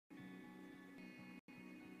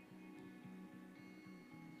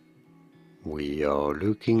We are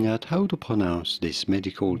looking at how to pronounce this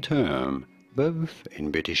medical term, both in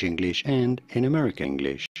British English and in American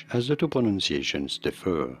English, as the two pronunciations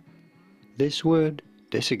differ. This word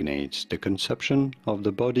designates the consumption of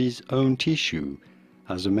the body's own tissue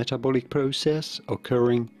as a metabolic process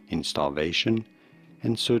occurring in starvation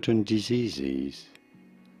and certain diseases.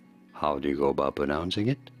 How do you go about pronouncing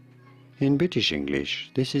it? In British English,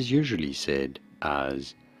 this is usually said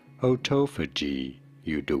as autophagy.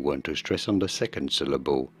 You do want to stress on the second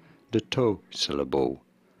syllable, the to syllable.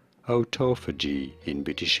 Autophagy in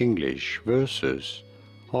British English versus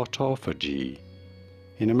autophagy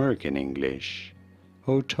in American English.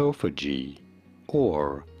 Autophagy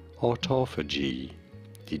or autophagy.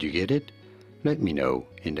 Did you get it? Let me know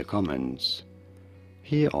in the comments.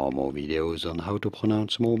 Here are more videos on how to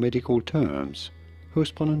pronounce more medical terms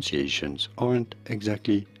whose pronunciations aren't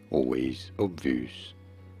exactly always obvious.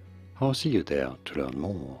 I'll see you there to learn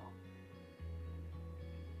more.